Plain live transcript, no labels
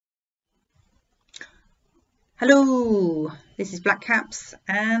Hello, this is Black Caps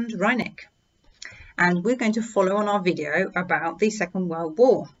and Reineck, and we're going to follow on our video about the Second World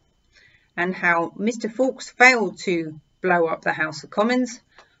War and how Mr. Fawkes failed to blow up the House of Commons,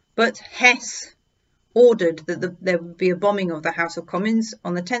 but Hess ordered that there would be a bombing of the House of Commons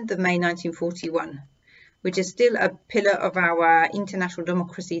on the 10th of May 1941, which is still a pillar of our international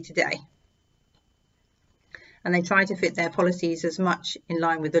democracy today. And they try to fit their policies as much in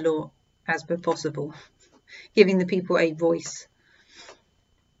line with the law as possible, giving the people a voice.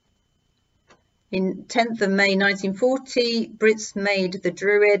 In 10th of May 1940, Brits made the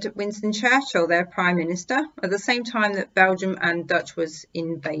Druid Winston Churchill their Prime Minister at the same time that Belgium and Dutch was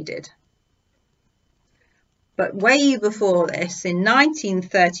invaded. But way before this, in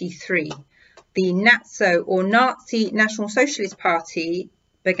 1933, the Nazi National Socialist Party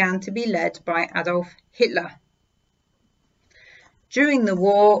began to be led by Adolf Hitler. During the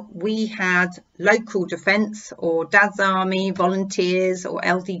war, we had local defence, or Dad's Army, volunteers, or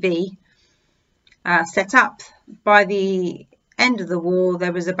LDV, set up. By the end of the war,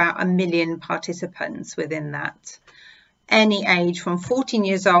 there was about 1 million participants within that. Any age from 14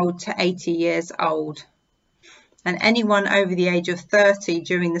 years old to 80 years old. And anyone over the age of 30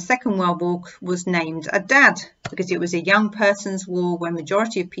 during the Second World War was named a dad, because it was a young person's war where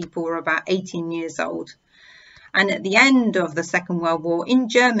majority of people were about 18 years old. And at the end of the Second World War in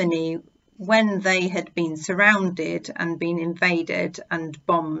Germany, when they had been surrounded and been invaded and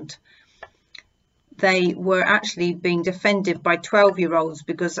bombed, they were actually being defended by 12-year-olds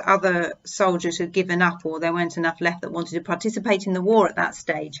because other soldiers had given up, or there weren't enough left that wanted to participate in the war at that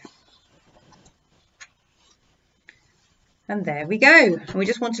stage. And there we go. And we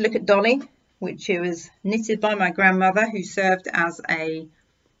just want to look at Dolly, which was knitted by my grandmother, who served as a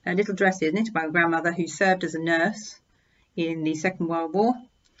little dress is knitted by my grandmother, who served as a nurse in the Second World War.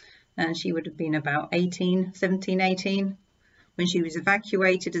 And she would have been about 17, 18 when she was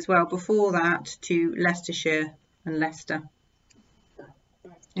evacuated as well, before that, to Leicestershire and Leicester.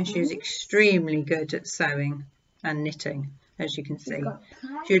 And she was extremely good at sewing and knitting, as you can see.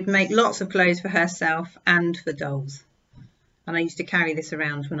 She would make lots of clothes for herself and for dolls. And I used to carry this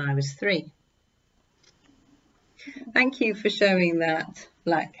around when I was 3. Thank you for showing that,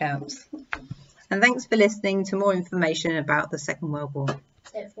 Black Caps. And thanks for listening to more information about the Second World War.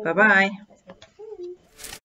 Bye-bye.